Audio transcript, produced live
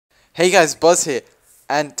Hey guys, Buzz here,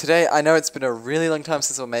 and today I know it's been a really long time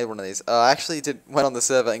since I made one of these. I actually went on the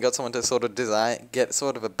server and got someone to sort of get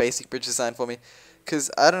sort of a basic bridge design for me, because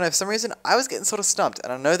I don't know, for some reason I was getting sort of stumped,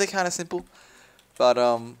 and I know they're kind of simple, but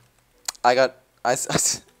I got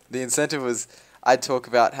the incentive was I'd talk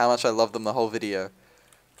about how much I love them the whole video,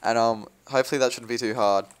 and hopefully that shouldn't be too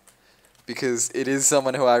hard, because it is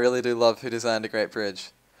someone who I really do love who designed a great bridge,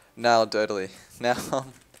 NiallDohertly. Now.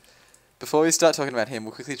 Before we start talking about him,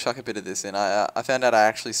 we'll quickly chuck a bit of this in. I found out I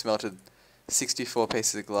actually smelted 64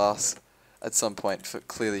 pieces of glass at some point,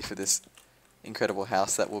 clearly for this incredible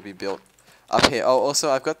house that will be built up here. Oh,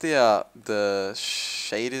 also I've got the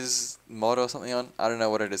shaders mod or something on. I don't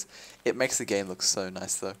know what it is. It makes the game look so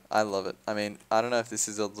nice though. I love it. I mean, I don't know if this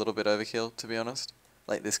is a little bit overkill, to be honest.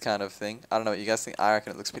 Like this kind of thing. I don't know what you guys think. I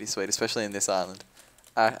reckon it looks pretty sweet, especially in this island.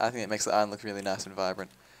 I think it makes the island look really nice and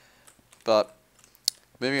vibrant. But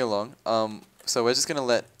moving along, so we're just going to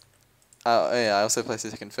let, oh yeah, I also placed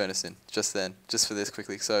a second furnace in, just for this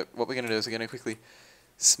quickly. So what we're going to do is we're going to quickly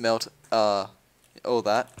smelt all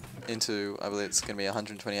that into, I believe it's going to be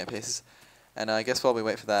 128 pieces. And I guess while we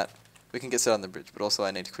wait for that, we can get set on the bridge, but also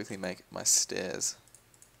I need to quickly make my stairs.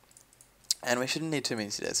 And we shouldn't need too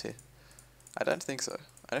many stairs here. I don't think so.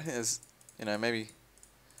 I don't think there's, maybe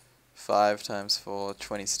 5 times 4,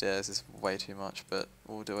 20 stairs is way too much, but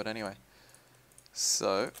we'll do it anyway.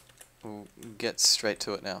 So, we'll get straight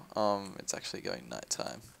to it now. It's actually going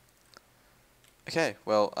nighttime. Okay,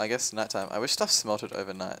 well, I guess nighttime. I wish stuff smelted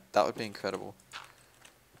overnight. That would be incredible.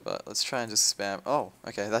 But let's try and just spam. Oh,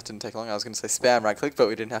 okay, that didn't take long. I was going to say spam right click, but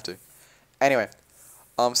we didn't have to. Anyway,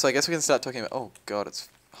 so I guess we can start talking about. Oh god, it's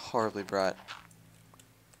horribly bright.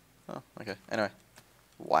 Oh, okay. Anyway,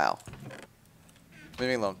 wow.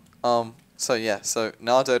 Moving along. So yeah, so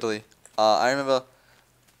NiallDohertly. I remember.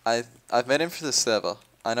 I've met him for the server,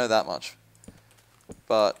 I know that much,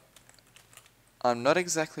 but I'm not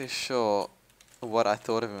exactly sure what I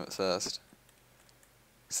thought of him at first.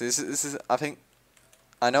 So this is I think,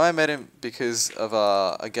 I know I met him because of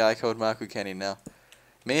a guy called Michael Kenny. Now,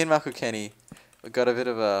 me and Michael Kenny, we've got a bit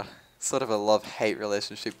of a, sort of a love-hate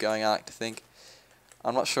relationship going, I like to think.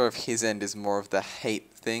 I'm not sure if his end is more of the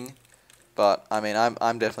hate thing, but I mean,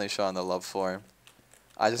 I'm definitely showing the love for him.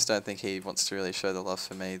 I just don't think he wants to really show the love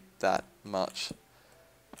for me that much.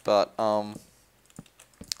 But,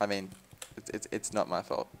 I mean, it's not my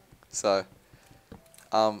fault. So,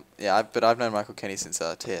 yeah, but I've known Michael Kenny since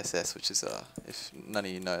TSS, which is, if none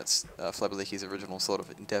of you know, it's Bozzaliki's original sort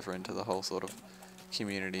of endeavour into the whole sort of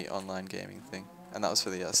community online gaming thing. And that was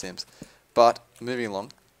for the Sims. But, moving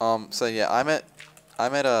along, so yeah, I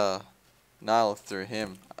met Niall through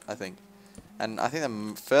him, I think. And I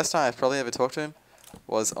think the first time I've probably ever talked to him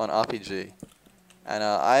was on RPG, and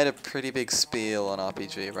I had a pretty big spiel on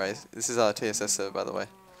RPG, right? This is our TSS server, by the way.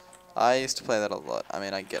 I used to play that a lot. I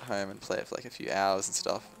mean, I'd get home and play it for like a few hours and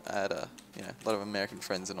stuff. I had a lot of American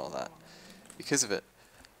friends and all that because of it.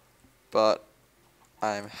 But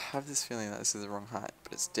I have this feeling that this is the wrong height,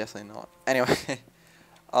 but it's definitely not. Anyway,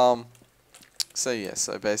 so yeah,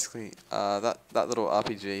 so basically, that little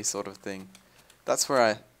RPG sort of thing, that's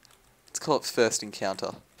where let's call it first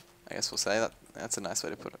encounter. I guess we'll say that. That's a nice way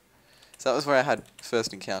to put it. So that was where I had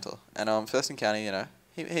first encounter. And first encounter,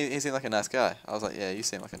 he seemed like a nice guy. I was like, yeah, you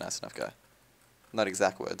seem like a nice enough guy. Not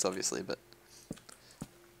exact words, obviously, but...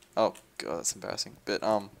 Oh, God, that's embarrassing. But,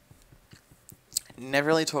 never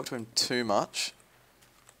really talked to him too much.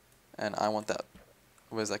 And I want that.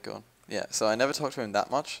 Where's that gone? Yeah, so I never talked to him that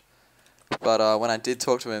much. But when I did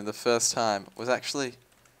talk to him the first time, was actually...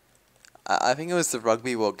 I think it was the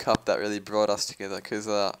Rugby World Cup that really brought us together, because...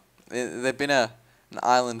 there'd been an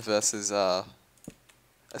Ireland versus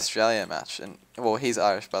Australia match, and well, he's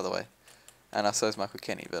Irish, by the way, and so is Michael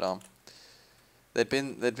Kenny. But there'd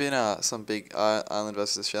been some big Ireland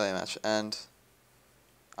versus Australia match, and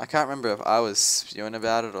I can't remember if I was spewing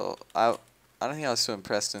about it or I don't think I was too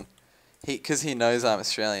impressed, and because he knows I'm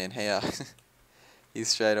Australian, he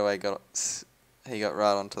straight away got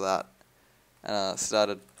right onto that, and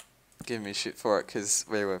started giving me shit for it because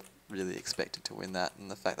we were really expected to win that, and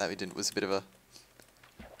the fact that we didn't was a bit of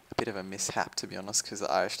a mishap, to be honest, because the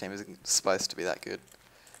Irish team isn't supposed to be that good.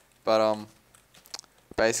 But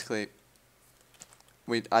basically,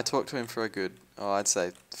 I talked to him for a good, I'd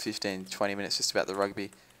say 15-20 minutes just about the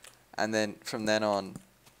rugby, and then from then on,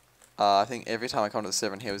 I think every time I come to the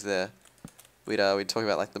server and he was there, we'd talk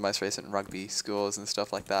about like the most recent rugby scores and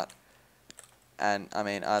stuff like that. And I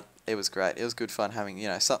mean, it was great. It was good fun having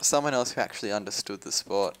someone else who actually understood the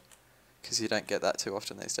sport, because you don't get that too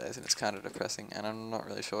often these days, and it's kind of depressing, and I'm not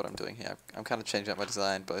really sure what I'm doing here. I'm kind of changing up my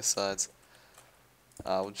design both sides.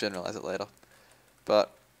 We'll generalize it later.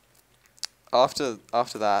 But after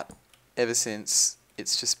that, ever since,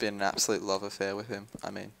 it's just been an absolute love affair with him.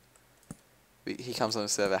 I mean, he comes on the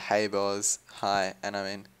server, hey Boz, hi, and I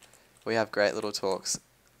mean, we have great little talks.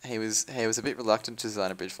 He was a bit reluctant to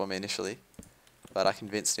design a bridge for me initially, but I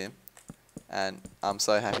convinced him, and I'm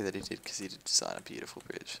so happy that he did, because he did design a beautiful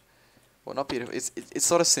bridge. Well, not beautiful. It's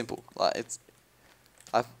sort of simple. Like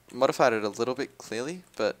I've modified it a little bit clearly,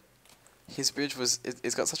 but his bridge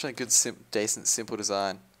it's got such a good, decent, simple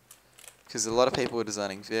design. Because a lot of people were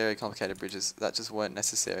designing very complicated bridges that just weren't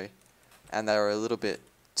necessary, and they were a little bit,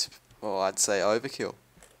 well, I'd say overkill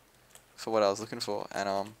for what I was looking for.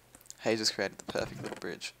 And he just created the perfect little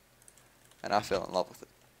bridge, and I fell in love with it,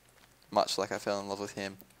 much like I fell in love with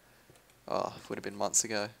him. Oh, it would have been months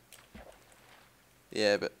ago.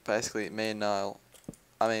 Yeah, but basically, me and Niall,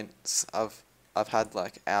 I mean, I've had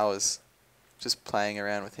like hours just playing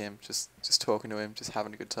around with him, just talking to him, just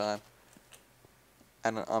having a good time.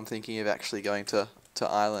 And I'm thinking of actually going to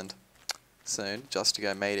Ireland soon, just to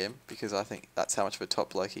go meet him, because I think that's how much of a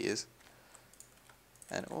top bloke he is.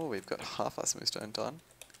 And oh, we've got half our smoothstone done.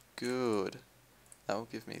 Good. That will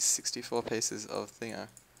give me 64 pieces of thingo.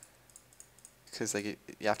 Because you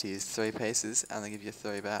have to use 3 pieces, and they give you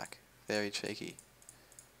 3 back. Very cheeky.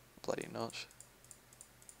 Bloody notch.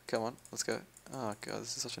 Come on, let's go. Oh god,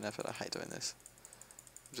 this is such an effort. I hate doing this.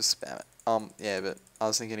 Just spam it. Yeah, but I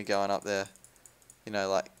was thinking of going up there. You know,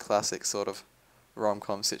 like classic sort of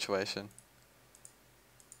rom-com situation.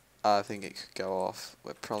 I think it could go off.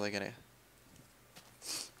 We're probably gonna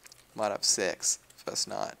might have sex first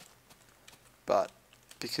night, but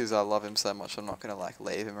because I love him so much, I'm not gonna like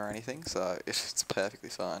leave him or anything. So it's perfectly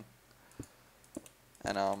fine.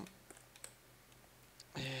 And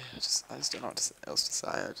yeah, I just don't know what else to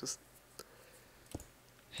say.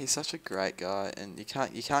 He's such a great guy, and you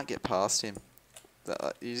can't get past him.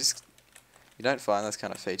 That you don't find those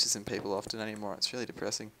kind of features in people often anymore. It's really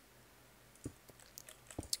depressing.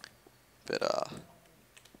 But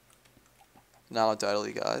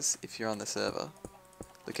NiallDohertly, guys, if you're on the server,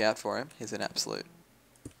 look out for him. He's an absolutely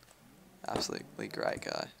great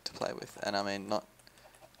guy to play with. And I mean,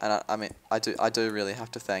 I do really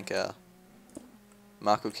have to thank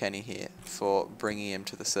Michael Kenny here for bringing him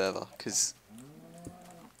to the server, because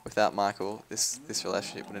without Michael, this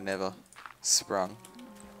relationship would have never sprung,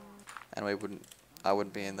 and I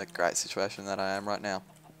wouldn't be in the great situation that I am right now,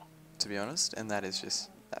 to be honest. And that's just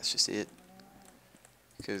it.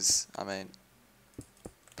 Because I mean,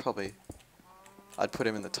 probably I'd put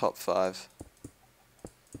him in the top 5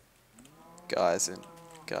 guys in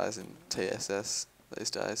TSS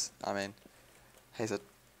these days. I mean, he's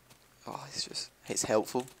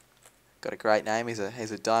helpful. Got a great name. He's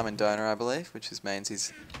a diamond donor, I believe, which means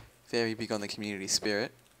he's very big on the community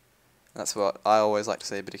spirit. And that's what I always like to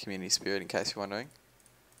see, a bit of community spirit, in case you're wondering.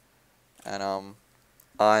 And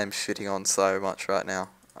I am shitting on so much right now.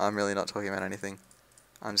 I'm really not talking about anything.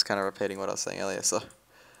 I'm just kind of repeating what I was saying earlier. So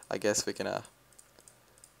I guess we'll get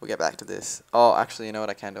back to this. Oh, actually, you know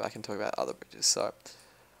what I can do? I can talk about other bridges. So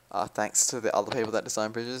thanks to the other people that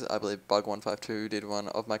design bridges, I believe Bug152 did one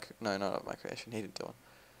of my no, not of my creation. He did do one.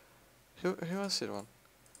 Who else did one?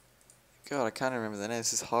 God, I can't remember their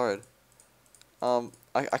names. This is horrid. I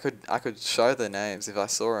could show their names if I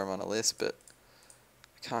saw them on a list, but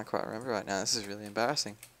I can't quite remember right now. This is really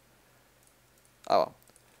embarrassing. Oh well.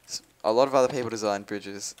 A lot of other people designed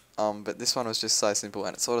bridges, but this one was just so simple,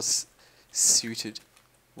 and it sort of suited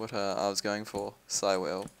what I was going for so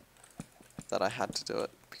well that I had to do it,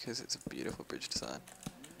 because it's a beautiful bridge design.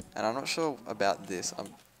 And I'm not sure about this. I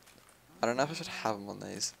don't know if I should have them on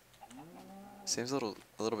these. Seems a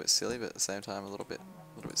little bit silly, but at the same time a little bit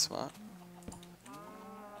smart.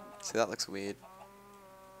 See, that looks weird.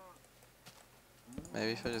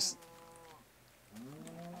 Maybe if I just...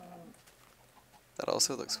 That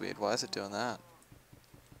also looks weird. Why is it doing that?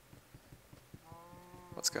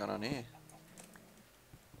 What's going on here?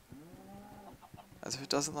 As if it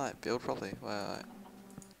doesn't like build properly. Wait.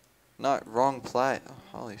 No, wrong play. Oh,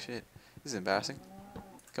 holy shit. This is embarrassing.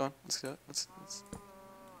 Come on, let's do it. Let's...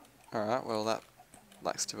 Alright, well that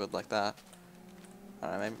likes to build like that.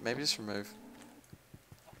 Alright, maybe just remove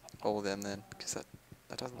all of them then, because that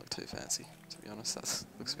doesn't look too fancy, to be honest. That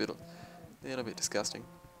looks a little bit disgusting.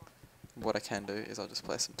 What I can do is I'll just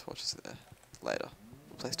place some torches there later.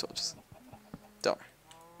 We'll place torches. Don't worry.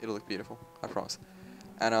 It'll look beautiful, I promise.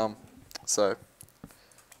 And so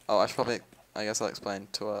I guess I'll explain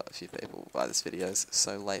to a few people why this video is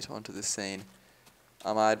so late onto this scene.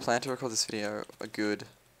 I'd planned to record this video a good,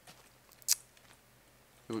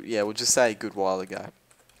 yeah, we'll just say a good while ago.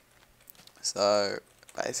 So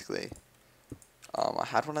basically, I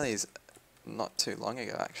had one of these not too long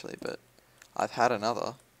ago actually, but I've had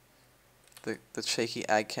another. The cheeky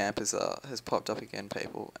ag camp has popped up again,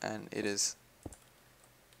 people, and it is.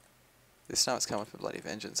 This time it's coming for bloody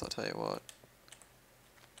vengeance. I'll tell you what.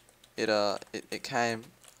 It came.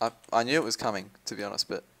 I knew it was coming, to be honest,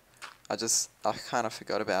 but I kind of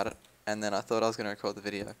forgot about it, and then I thought I was going to record the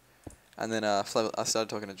video, and then I started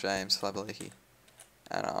talking to James Bozzaliki,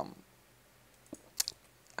 and I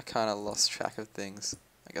kind of lost track of things.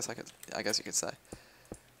 I guess you could say.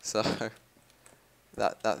 So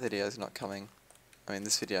that video is not coming. I mean,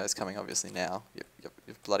 this video is coming obviously now.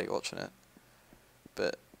 You're bloody watching it,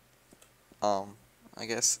 but I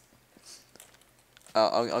guess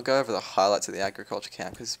I'll go over the highlights of the agriculture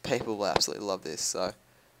camp because people will absolutely love this. So,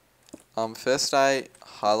 first day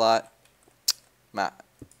highlight, Matt.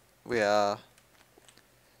 We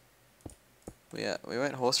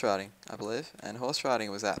went horse riding, I believe, and horse riding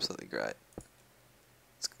was absolutely great.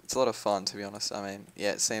 It's a lot of fun, to be honest. I mean,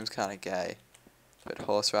 yeah, it seems kind of gay, but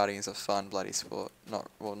horse riding is a fun bloody sport. It's not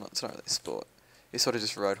really a sport. You sort of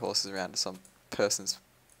just rode horses around to some person's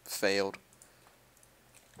field.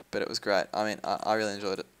 But it was great. I mean, I really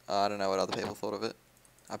enjoyed it. I don't know what other people thought of it.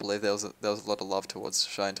 I believe there was a lot of love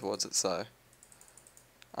shown towards it, so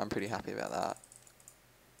I'm pretty happy about that.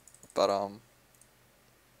 But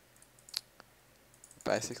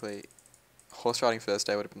basically, horse riding first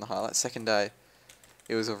day would have been the highlight. Second day,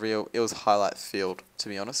 it was highlight filled, to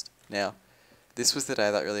be honest. Now, this was the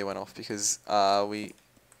day that really went off because okay,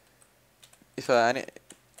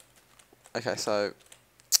 so.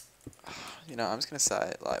 You know, I'm just going to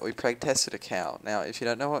say, like, we preg tested a cow. Now, if you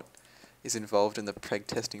don't know what is involved in the preg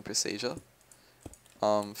testing procedure,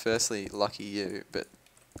 firstly, lucky you, but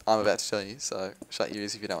I'm about to tell you, so shut your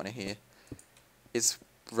ears if you don't want to hear. It's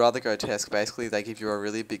rather grotesque. Basically, they give you a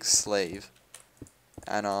really big sleeve,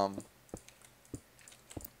 and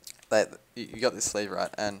you got this sleeve, right,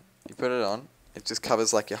 and you put it on, it just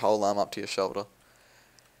covers, like, your whole arm up to your shoulder.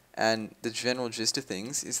 And the general gist of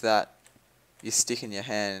things is that you stick in your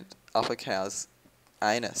hand up a cow's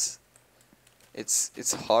anus.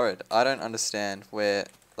 It's horrid. I don't understand where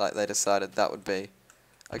they decided that would be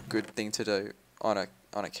a good thing to do on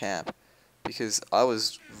a camp, because I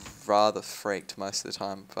was rather freaked most of the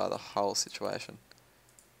time by the whole situation.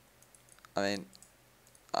 I mean,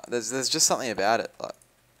 there's just something about it, like,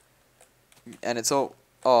 and it's all.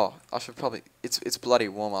 Oh, I should probably. It's bloody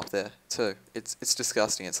warm up there too. It's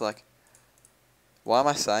disgusting. It's like, why am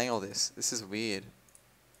I saying all this? This is weird.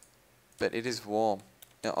 But it is warm.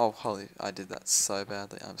 Oh, holy, I did that so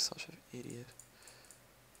badly. I'm such an idiot.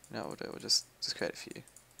 You know what we'll do? We'll just create a few.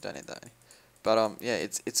 Don't need that many. But yeah,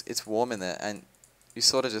 it's warm in there, and you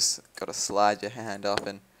sort of just got to slide your hand up,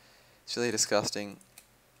 and it's really disgusting.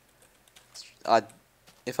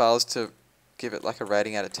 If I was to give it like a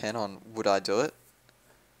rating out of 10 on would I do it?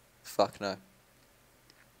 Fuck no.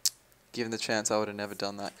 Given the chance, I would have never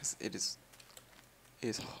done that because it is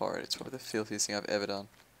horrid. It's probably the filthiest thing I've ever done.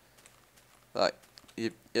 Like,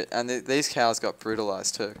 these cows got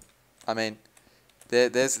brutalized too. I mean,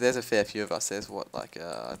 there's a fair few of us. There's what, like,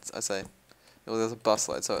 I'd say, well, there's a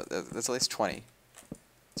busload, so there's at least 20.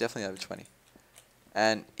 Definitely over 20.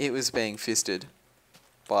 And it was being fisted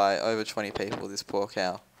by over 20 people, this poor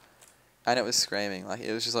cow. And it was screaming, like,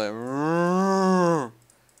 it was just like, "Rrrr!"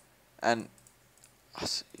 And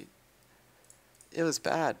it was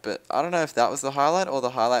bad, but I don't know if that was the highlight or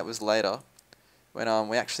the highlight was later, when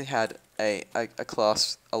we actually had a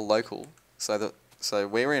class, a local. So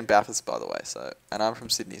we were in Bathurst, by the way. And I'm from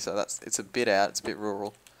Sydney, so it's a bit out. It's a bit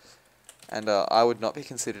rural, and I would not be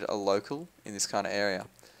considered a local in this kind of area.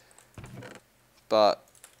 But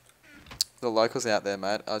the locals out there,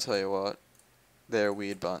 mate, I'll tell you what, they're a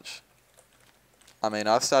weird bunch. I mean,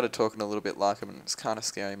 I've started talking a little bit like them, and it's kind of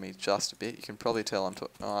scaring me just a bit. You can probably tell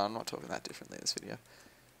I'm not talking that differently in this video.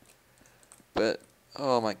 But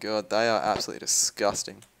oh my god, they are absolutely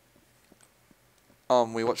disgusting.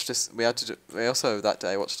 We watched this. We also that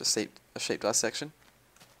day watched a sheep dissection,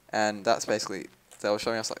 and that's basically they were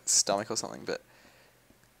showing us like stomach or something. But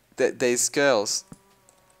these girls,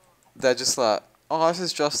 they're just like, oh, this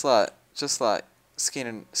is just like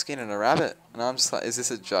skinning a rabbit, and I'm just like, is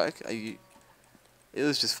this a joke? Are you? It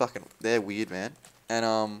was just fucking. They're weird, man.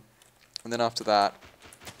 And then after that,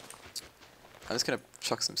 I'm just gonna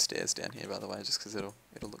chuck some stairs down here, by the way, just because it'll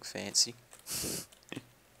look fancy.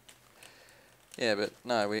 Yeah, but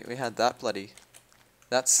no, we had that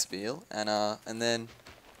spiel, and then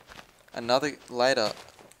another later.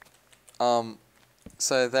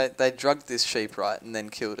 So they drugged this sheep, right, and then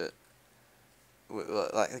killed it.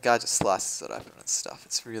 Like the guy just slices it open and stuff.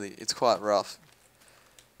 It's quite rough.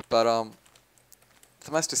 But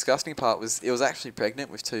the most disgusting part was it was actually pregnant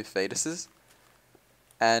with 2 fetuses,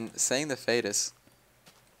 and seeing the fetus,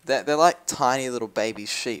 they're like tiny little baby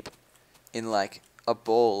sheep in like a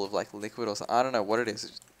ball of like liquid or something. I don't know what it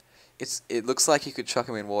is. It looks like you could chuck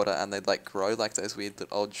them in water and they'd like grow like those weird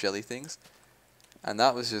little old jelly things. And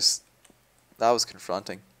that was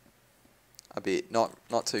confronting. A bit, not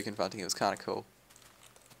too confronting. It was kind of cool.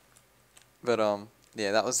 But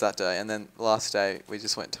yeah, that was that day. And then last day we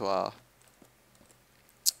just went to a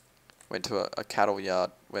cattle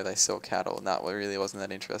yard where they sell cattle, and that really wasn't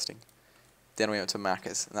that interesting. Then we went to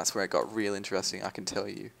Macca's, and that's where it got real interesting, I can tell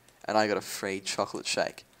you. And I got a free chocolate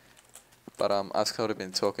shake. But I've sort of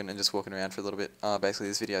been talking and just walking around for a little bit. Basically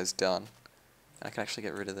this video is done. And I can actually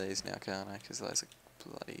get rid of these now, can't I? Because those are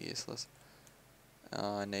bloody useless.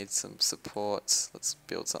 I need some supports. Let's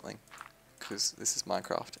build something. Because this is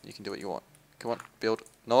Minecraft. You can do what you want. Come on, build.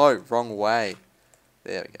 No, wrong way.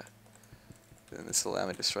 There we go. Then this will allow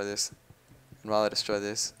me to destroy this. And while I destroy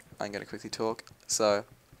this, I'm going to quickly talk. So,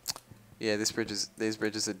 yeah, these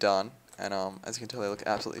bridges are done. And as you can tell, they look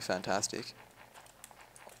absolutely fantastic.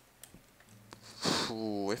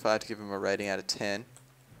 Ooh, if I had to give them a rating out of 10,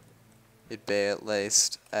 it'd be at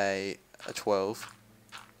least a 12.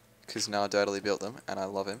 Because NiallDohertly built them, and I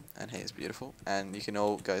love him, and he is beautiful. And you can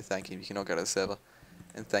all go thank him. You can all go to the server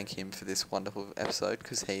and thank him for this wonderful episode,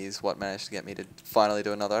 because he is what managed to get me to finally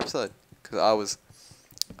do another episode. Because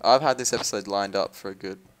I've had this episode lined up for a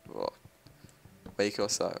good week or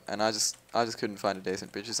so, and I just couldn't find a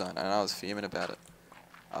decent bridge design, and I was fuming about it.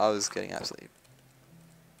 I was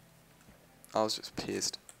just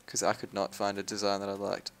pissed because I could not find a design that I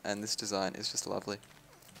liked, and this design is just lovely,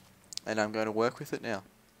 and I'm going to work with it now.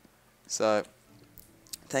 So,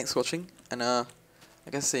 thanks for watching, and I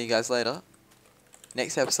guess see you guys later.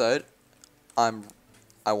 Next episode, I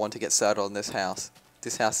want to get started on this house.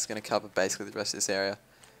 This house is going to cover basically the rest of this area.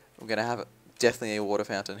 We're going to have definitely a water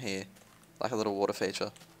fountain here, like a little water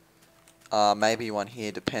feature. Maybe one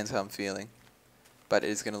here, depends how I'm feeling. But it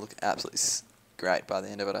is going to look absolutely great by the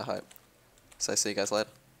end of it, I hope. So see you guys later.